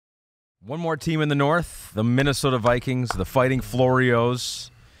One more team in the North, the Minnesota Vikings, the Fighting Florios.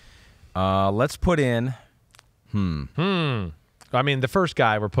 Let's put in. I mean, the first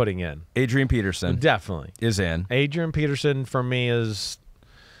guy we're putting in. Adrian Peterson. Definitely. Is in. Adrian Peterson, for me, is,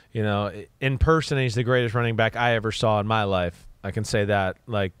 in person, he's the greatest running back I ever saw in my life. I can say that,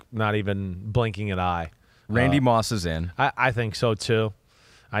 like, not even blinking an eye. Randy Moss is in. I think so, too.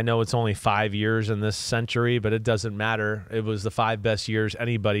 I know it's only 5 years in this century, but it doesn't matter. It was the 5 best years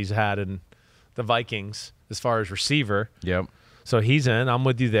anybody's had in the Vikings as far as receiver. Yep. So he's in. I'm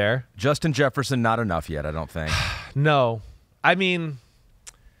with you there. Justin Jefferson, not enough yet, I don't think. No. I mean,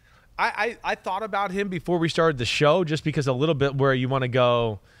 I thought about him before we started the show just because a little bit where you want to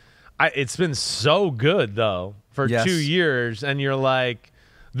go. It's been so good, though, for 2 years, and you're like,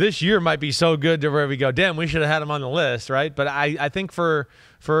 this year might be so good to where we go, damn, we should have had him on the list, right? But I think for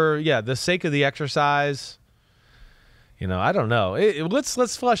the sake of the exercise, I don't know.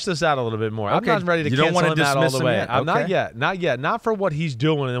 Let's flesh this out a little bit more. Okay. I'm not ready to You don't cancel want to him out all dismiss the him way. yet? I'm Okay. not yet. Not for what he's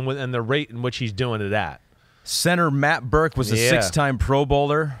doing and the rate in which he's doing it at. Center Matt Burke was a 6-time Pro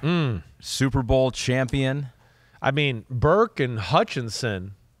Bowler, Super Bowl champion. I mean, Burke and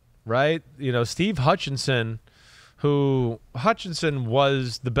Hutchinson, right? Steve Hutchinson, Hutchinson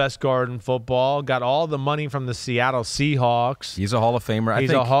was the best guard in football, got all the money from the Seattle Seahawks. He's a Hall of Famer.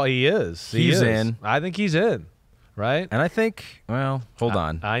 He is. He's in. I think he's in, right? And I think, hold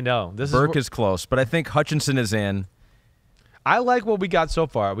on. I know. Burke is close, but I think Hutchinson is in. I like what we got so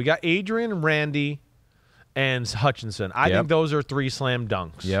far. We got Adrian, Randy, and Hutchinson. I think those are 3 slam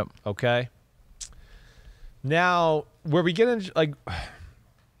dunks. Yep. Okay. Now, where we get into, like...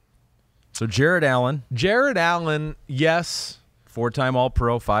 So Jared Allen. Yes. 4-time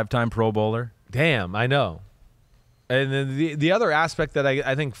All-Pro, 5-time Pro Bowler. Damn, I know. And then the other aspect that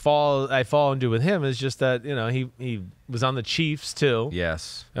I think I fall into with him is just that, he was on the Chiefs too.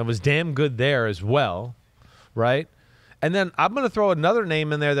 Yes. And was damn good there as well, right? And then I'm going to throw another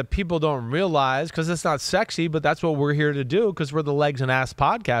name in there that people don't realize because it's not sexy, but that's what we're here to do because we're the Legs and Ass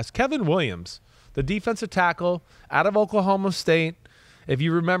podcast. Kevin Williams, the defensive tackle out of Oklahoma State. If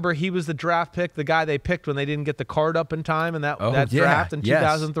you remember, he was the draft pick, the guy they picked when they didn't get the card up in time in that draft in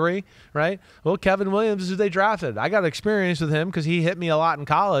 2003, right? Well, Kevin Williams is who they drafted. I got experience with him because he hit me a lot in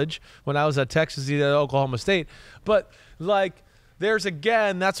college when I was at Texas at Oklahoma State. But,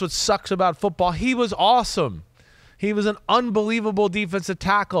 that's what sucks about football. He was awesome. He was an unbelievable defensive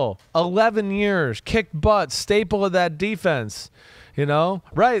tackle. 11 years, kicked butt, staple of that defense.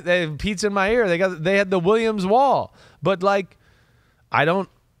 Right? Pete's in my ear. They had the Williams wall. But, I don't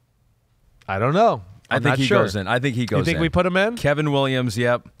know. I think he goes in. You think we put him in? Kevin Williams,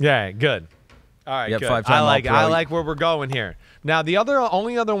 yep. Yeah, good. All right, good. 5-time All-Pro. I like where we're going here. Now, the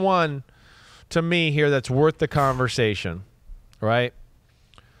only other one to me here that's worth the conversation, right?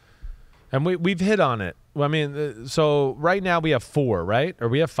 And we've hit on it. Well, I mean, so right now we have 4, right? Or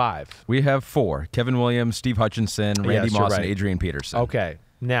we have 5? We have 4. Kevin Williams, Steve Hutchinson, Randy Moss, and Adrian Peterson. Okay.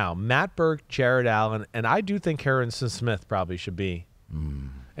 Now, Matt Burke, Jared Allen, and I do think Harrison Smith probably should be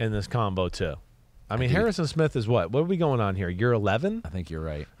in this combo too. I mean, Harrison Smith is what? What are we going on here? Year 11? I think you're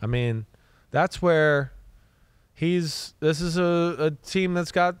right. I mean, that's where this is a team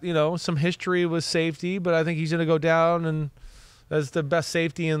that's got, some history with safety, but I think he's going to go down and as the best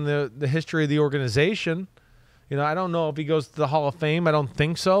safety in the history of the organization. I don't know if he goes to the Hall of Fame. I don't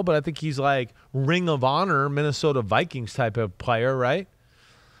think so, but I think he's like Ring of Honor, Minnesota Vikings type of player, right?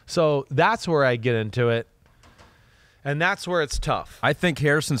 So that's where I get into it. And that's where it's tough. I think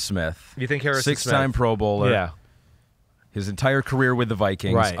Harrison Smith. You think Harrison Smith? 6-time Pro Bowler. Yeah. His entire career with the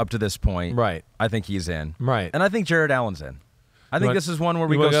Vikings up to this point. Right. I think he's in. Right. And I think Jared Allen's in. I think this is one where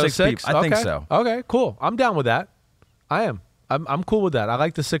we go 6 deep. I think so. Okay, cool. I'm down with that. I am. I'm cool with that. I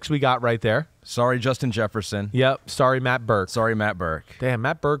like the 6 we got right there. Sorry, Justin Jefferson. Yep. Sorry, Matt Burke. Sorry, Matt Burke. Damn,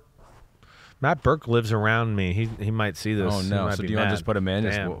 Matt Burke lives around me. He might see this. Oh, no. So do you want to just put him in?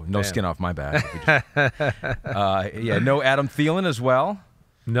 Damn. Skin off my back. No Adam Thielen as well.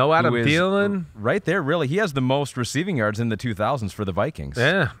 No Adam Thielen. Right there, really. He has the most receiving yards in the 2000s for the Vikings.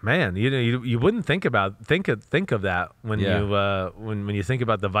 Yeah, man. You wouldn't think of that when you think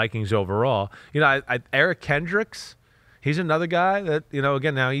about the Vikings overall. Eric Kendricks, he's another guy that,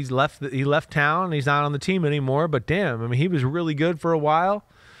 again, now he left town. He's not on the team anymore, but damn, I mean, he was really good for a while.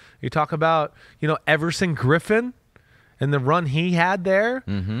 You talk about, Everson Griffin and the run he had there,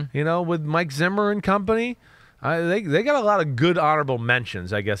 with Mike Zimmer and company. They got a lot of good honorable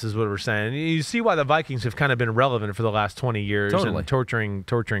mentions, I guess is what we're saying. You see why the Vikings have kind of been relevant for the last 20 years and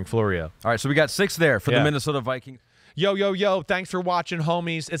torturing Florio. All right, so we got 6 there for the Minnesota Vikings. Yo, thanks for watching,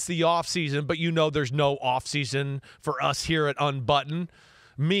 homies. It's the off season, but there's no off season for us here at Unbuttoned.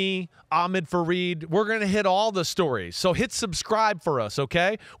 me, Ahmed Fareed. We're going to hit all the stories. So hit subscribe for us,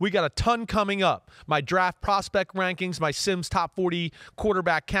 okay? We got a ton coming up. My draft prospect rankings, my Simms top 40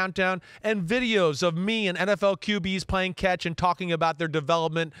 quarterback countdown, and videos of me and NFL QBs playing catch and talking about their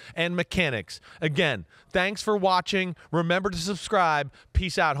development and mechanics. Again, thanks for watching. Remember to subscribe.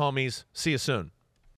 Peace out, homies. See you soon.